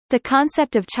The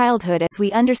concept of childhood as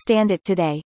we understand it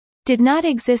today did not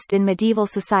exist in medieval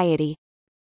society.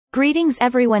 Greetings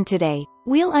everyone, today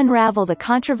we'll unravel the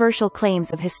controversial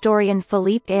claims of historian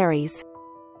Philippe Aries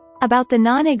about the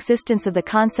non-existence of the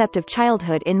concept of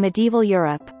childhood in medieval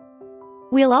Europe.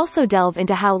 We'll also delve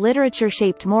into how literature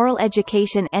shaped moral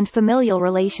education and familial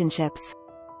relationships,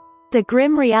 the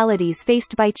grim realities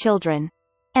faced by children,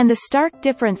 and the stark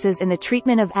differences in the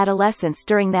treatment of adolescence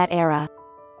during that era.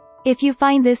 If you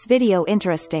find this video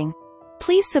interesting,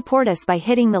 please support us by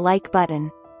hitting the like button.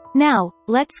 Now,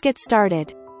 let's get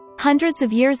started. Hundreds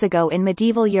of years ago in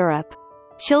medieval Europe,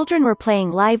 children were playing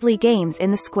lively games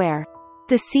in the square.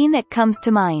 The scene that comes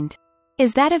to mind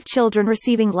is that of children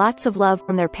receiving lots of love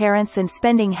from their parents and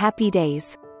spending happy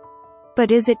days.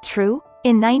 But is it true?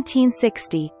 In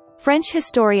 1960, French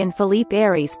historian Philippe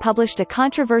Aries published a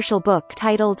controversial book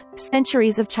titled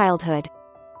Centuries of Childhood.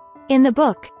 In the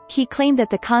book, he claimed that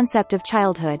the concept of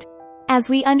childhood, as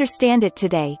we understand it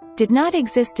today, did not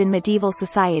exist in medieval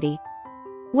society.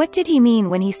 What did he mean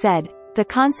when he said, the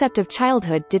concept of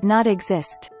childhood did not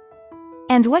exist?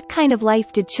 And what kind of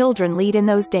life did children lead in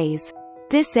those days?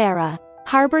 This era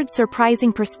harbored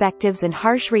surprising perspectives and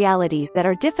harsh realities that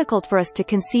are difficult for us to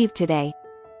conceive today.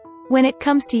 When it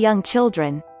comes to young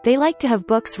children, they like to have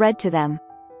books read to them.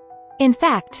 In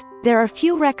fact, there are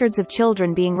few records of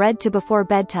children being read to before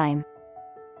bedtime.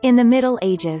 In the Middle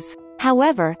Ages,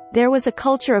 however, there was a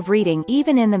culture of reading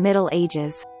even in the Middle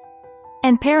Ages.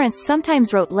 And parents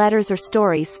sometimes wrote letters or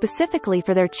stories specifically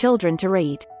for their children to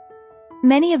read.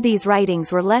 Many of these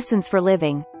writings were lessons for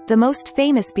living, the most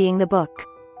famous being the book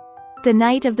The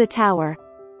Knight of the Tower.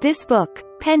 This book,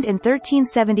 penned in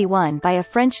 1371 by a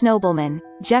French nobleman,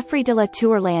 Geoffrey de la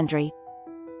Tour Landry,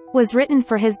 was written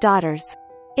for his daughters.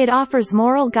 It offers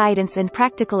moral guidance and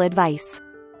practical advice,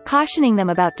 cautioning them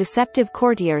about deceptive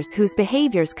courtiers whose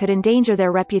behaviors could endanger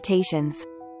their reputations.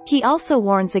 He also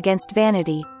warns against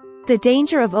vanity, the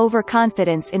danger of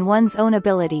overconfidence in one's own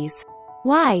abilities.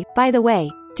 Why, by the way,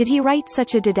 did he write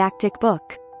such a didactic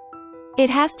book?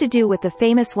 It has to do with the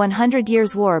famous 100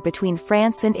 Years' War between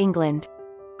France and England.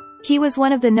 He was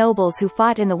one of the nobles who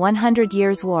fought in the 100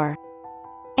 Years' War,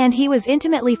 and he was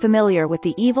intimately familiar with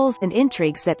the evils and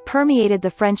intrigues that permeated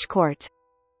the French court.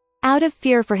 Out of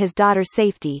fear for his daughter's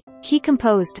safety, he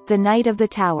composed The Knight of the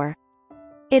Tower.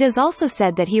 It is also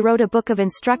said that he wrote a book of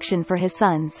instruction for his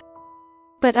sons.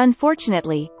 But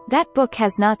unfortunately, that book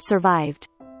has not survived.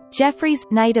 Geoffrey's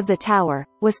Knight of the Tower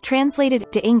was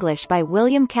translated to English by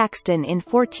William Caxton in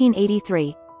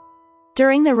 1483,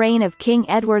 during the reign of King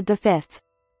Edward V.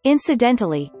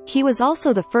 Incidentally, he was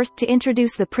also the first to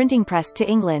introduce the printing press to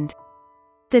England.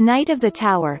 The Knight of the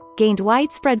Tower gained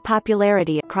widespread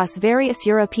popularity across various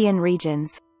European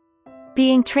regions,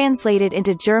 being translated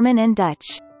into German and Dutch,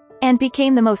 and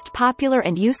became the most popular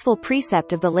and useful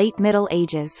precept of the late Middle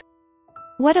Ages.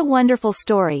 What a wonderful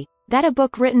story, that a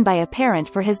book written by a parent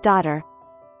for his daughter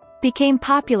became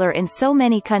popular in so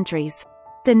many countries.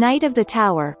 The Knight of the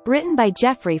Tower, written by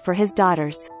Geoffrey for his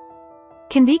daughters,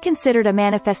 can be considered a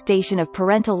manifestation of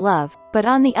parental love, but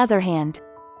on the other hand,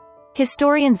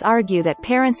 historians argue that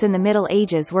parents in the Middle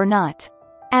Ages were not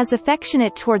as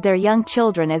affectionate toward their young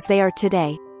children as they are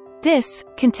today. This,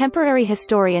 contemporary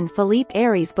historian Philippe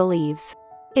Aries believes,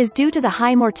 is due to the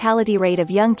high mortality rate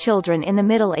of young children in the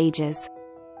Middle Ages.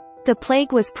 The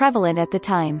plague was prevalent at the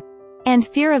time, and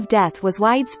fear of death was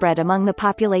widespread among the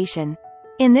population.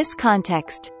 In this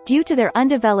context, due to their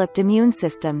undeveloped immune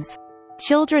systems,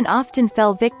 children often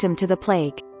fell victim to the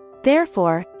plague.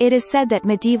 Therefore, it is said that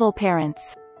medieval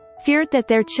parents feared that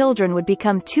their children would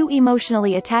become too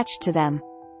emotionally attached to them,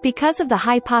 because of the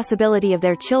high possibility of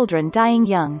their children dying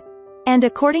young. And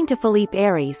according to Philippe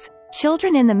Aries,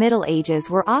 children in the Middle Ages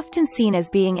were often seen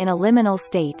as being in a liminal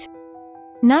state,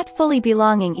 not fully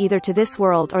belonging either to this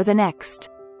world or the next.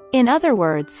 In other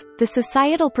words, the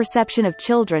societal perception of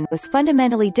children was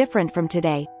fundamentally different from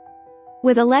today,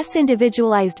 with a less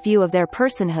individualized view of their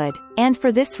personhood, and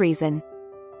for this reason,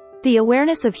 the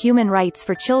awareness of human rights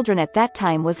for children at that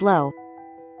time was low.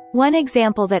 One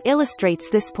example that illustrates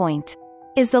this point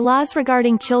is the laws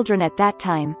regarding children at that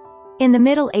time. In the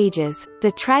Middle Ages,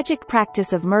 the tragic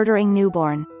practice of murdering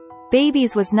newborn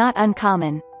babies was not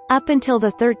uncommon. Up until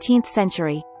the 13th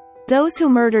century, those who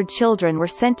murdered children were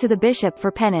sent to the bishop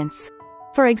for penance.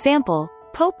 For example,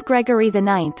 Pope Gregory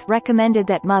IX recommended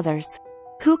that mothers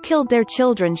who killed their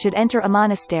children should enter a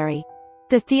monastery.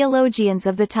 The theologians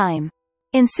of the time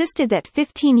insisted that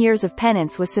 15 years of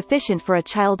penance was sufficient for a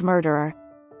child murderer.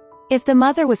 If the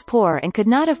mother was poor and could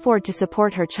not afford to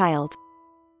support her child,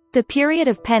 the period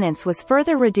of penance was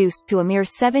further reduced to a mere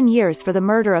 7 years for the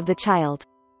murder of the child.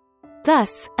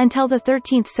 Thus, until the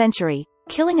 13th century,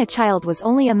 killing a child was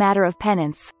only a matter of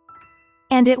penance.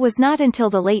 And it was not until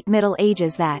the late Middle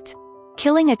Ages that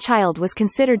killing a child was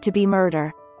considered to be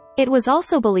murder. It was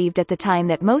also believed at the time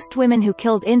that most women who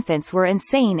killed infants were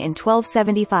insane in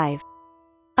 1275.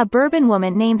 A Bourbon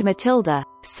woman named Matilda,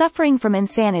 suffering from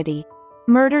insanity,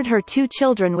 murdered her 2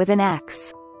 children with an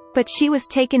axe. But she was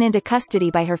taken into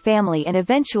custody by her family and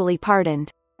eventually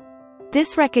pardoned.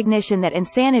 This recognition that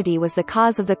insanity was the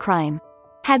cause of the crime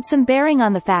had some bearing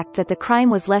on the fact that the crime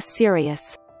was less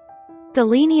serious. The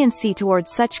leniency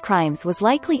towards such crimes was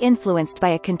likely influenced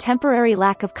by a contemporary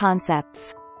lack of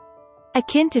concepts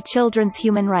akin to children's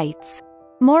human rights.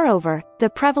 Moreover, the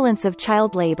prevalence of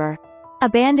child labor,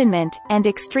 abandonment, and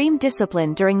extreme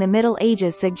discipline during the Middle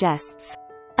Ages suggests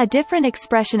a different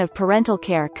expression of parental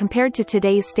care compared to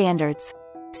today's standards.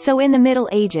 So in the Middle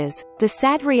Ages, the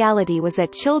sad reality was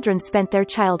that children spent their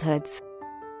childhoods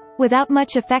without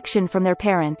much affection from their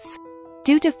parents,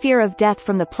 due to fear of death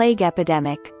from the plague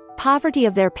epidemic, poverty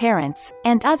of their parents,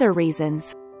 and other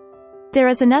reasons. There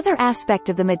is another aspect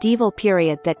of the medieval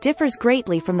period that differs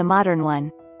greatly from the modern one,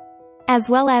 as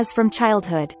well as from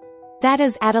childhood. That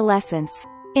is adolescence.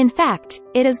 In fact,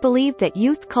 it is believed that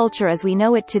youth culture as we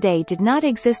know it today did not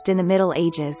exist in the Middle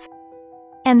Ages,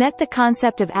 and that the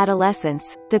concept of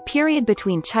adolescence, the period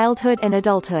between childhood and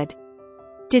adulthood,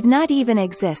 did not even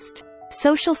exist.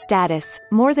 Social status,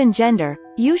 more than gender,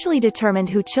 usually determined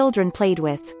who children played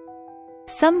with.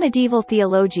 Some medieval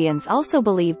theologians also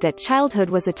believed that childhood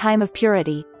was a time of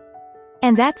purity,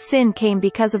 and that sin came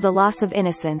because of the loss of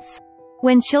innocence,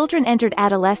 when children entered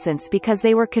adolescence because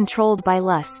they were controlled by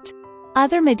lust.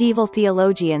 Other medieval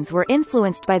theologians were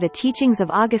influenced by the teachings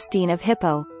of Augustine of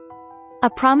Hippo, a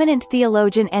prominent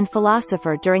theologian and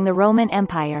philosopher during the Roman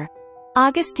Empire.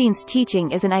 Augustine's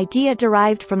teaching is an idea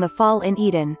derived from the fall in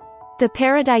Eden, the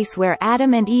paradise where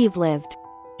Adam and Eve lived,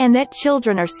 and that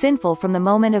children are sinful from the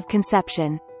moment of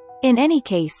conception. In any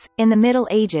case, in the Middle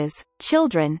Ages,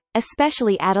 children,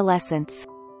 especially adolescents,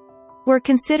 were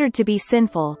considered to be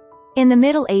sinful. In the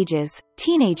Middle Ages,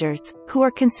 teenagers, who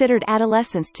are considered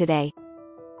adolescents today,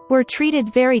 were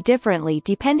treated very differently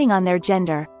depending on their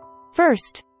gender.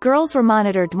 First, girls were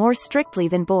monitored more strictly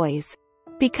than boys,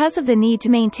 because of the need to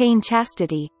maintain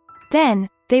chastity. Then,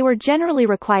 they were generally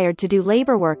required to do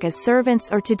labor work as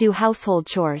servants or to do household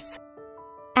chores,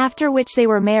 after which they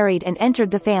were married and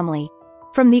entered the family.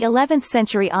 From the 11th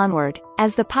century onward,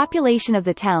 as the population of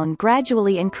the town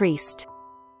gradually increased,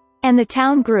 and the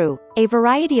town grew, a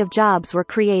variety of jobs were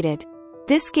created.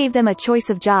 This gave them a choice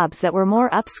of jobs that were more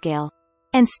upscale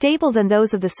and stable than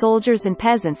those of the soldiers and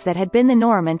peasants that had been the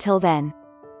norm until then.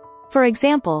 For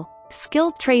example,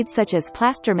 skilled trades such as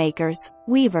plaster makers,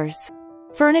 weavers,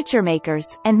 furniture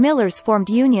makers, and millers formed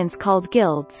unions called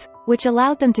guilds, which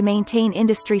allowed them to maintain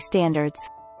industry standards,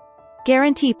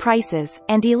 guarantee prices,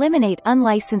 and eliminate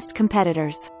unlicensed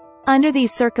competitors. Under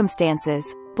these circumstances,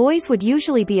 boys would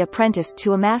usually be apprenticed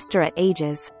to a master at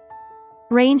ages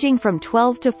ranging from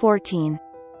 12 to 14.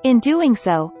 In doing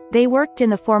so, they worked in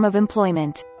the form of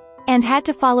employment, and had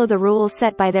to follow the rules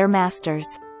set by their masters.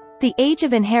 The age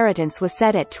of inheritance was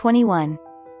set at 21,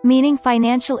 meaning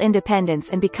financial independence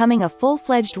and becoming a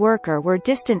full-fledged worker were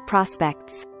distant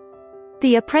prospects.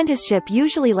 The apprenticeship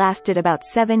usually lasted about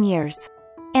 7 years,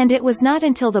 and it was not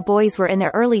until the boys were in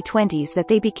their early 20s that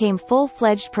they became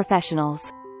full-fledged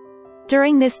professionals.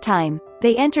 During this time,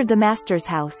 they entered the master's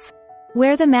house,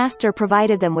 where the master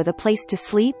provided them with a place to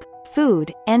sleep,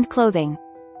 food, and clothing.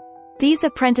 These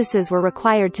apprentices were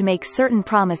required to make certain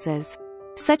promises,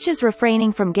 such as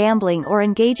refraining from gambling or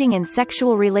engaging in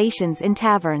sexual relations in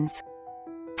taverns.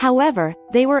 However,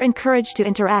 they were encouraged to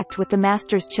interact with the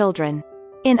master's children.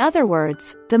 In other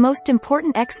words, the most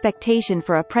important expectation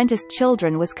for apprenticed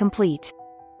children was complete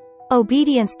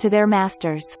obedience to their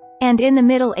masters. And in the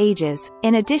Middle Ages,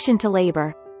 in addition to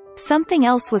labor, something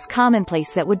else was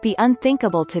commonplace that would be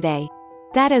unthinkable today.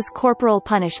 That is corporal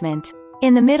punishment.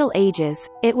 In the Middle Ages,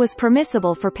 it was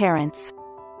permissible for parents,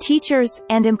 teachers,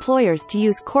 and employers to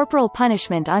use corporal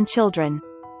punishment on children.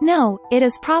 No, it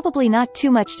is probably not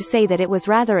too much to say that it was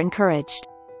rather encouraged.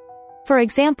 For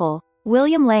example,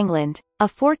 William Langland, a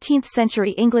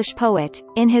 14th-century English poet,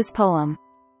 in his poem,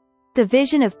 The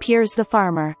Vision of Piers the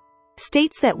Farmer,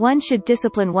 states that one should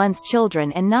discipline one's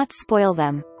children and not spoil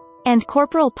them. And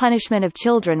corporal punishment of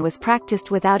children was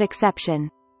practiced without exception.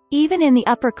 Even in the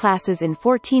upper classes in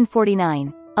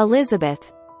 1449,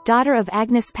 Elizabeth, daughter of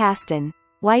Agnes Paston,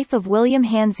 wife of William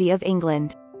Hansey of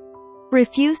England,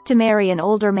 refused to marry an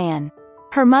older man.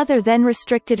 Her mother then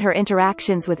restricted her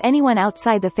interactions with anyone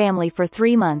outside the family for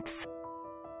 3 months,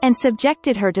 and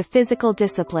subjected her to physical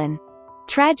discipline.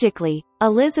 Tragically,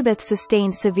 Elizabeth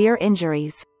sustained severe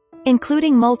injuries,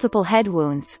 including multiple head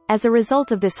wounds, as a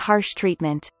result of this harsh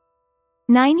treatment.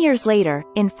 9 years later,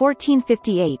 in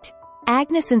 1458,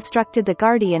 Agnes instructed the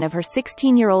guardian of her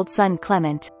 16-year-old son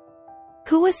Clement,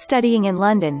 who was studying in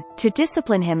London, to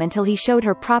discipline him until he showed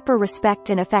her proper respect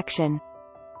and affection.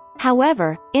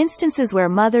 However, instances where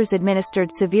mothers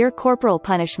administered severe corporal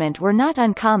punishment were not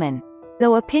uncommon,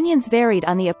 though opinions varied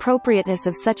on the appropriateness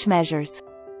of such measures.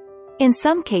 In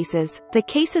some cases, the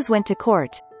cases went to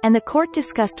court, and the court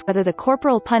discussed whether the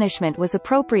corporal punishment was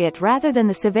appropriate rather than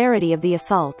the severity of the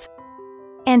assault.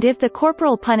 And if the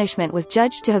corporal punishment was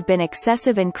judged to have been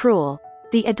excessive and cruel,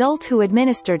 the adult who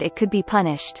administered it could be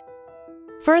punished.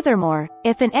 Furthermore,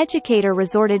 if an educator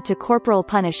resorted to corporal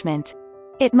punishment,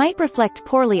 it might reflect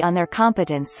poorly on their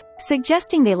competence,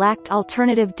 suggesting they lacked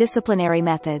alternative disciplinary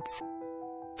methods.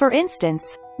 For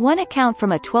instance, one account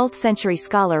from a 12th-century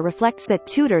scholar reflects that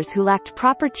tutors who lacked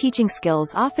proper teaching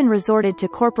skills often resorted to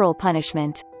corporal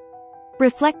punishment,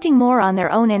 reflecting more on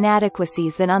their own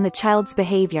inadequacies than on the child's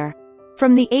behavior.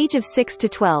 From the age of 6 to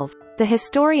 12, the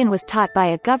historian was taught by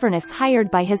a governess hired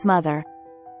by his mother.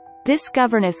 This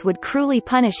governess would cruelly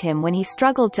punish him when he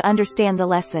struggled to understand the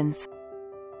lessons.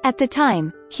 At the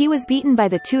time, he was beaten by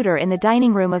the tutor in the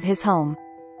dining room of his home,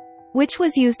 which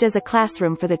was used as a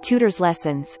classroom for the tutor's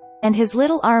lessons, and his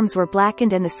little arms were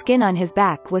blackened and the skin on his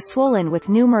back was swollen with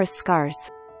numerous scars.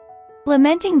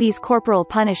 Lamenting these corporal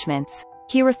punishments,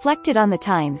 he reflected on the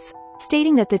times,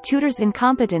 stating that the tutor's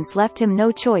incompetence left him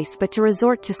no choice but to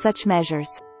resort to such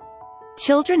measures.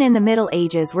 Children in the Middle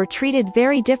Ages were treated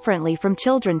very differently from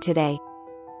children today.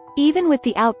 Even with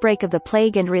the outbreak of the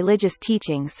plague and religious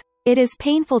teachings, it is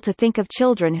painful to think of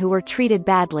children who were treated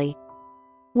badly.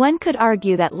 One could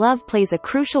argue that love plays a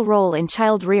crucial role in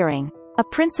child rearing, a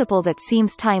principle that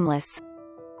seems timeless.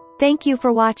 Thank you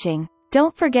for watching.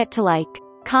 Don't forget to like,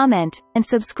 comment, and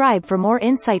subscribe for more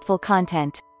insightful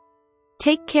content.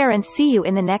 Take care and see you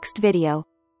in the next video.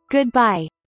 Goodbye.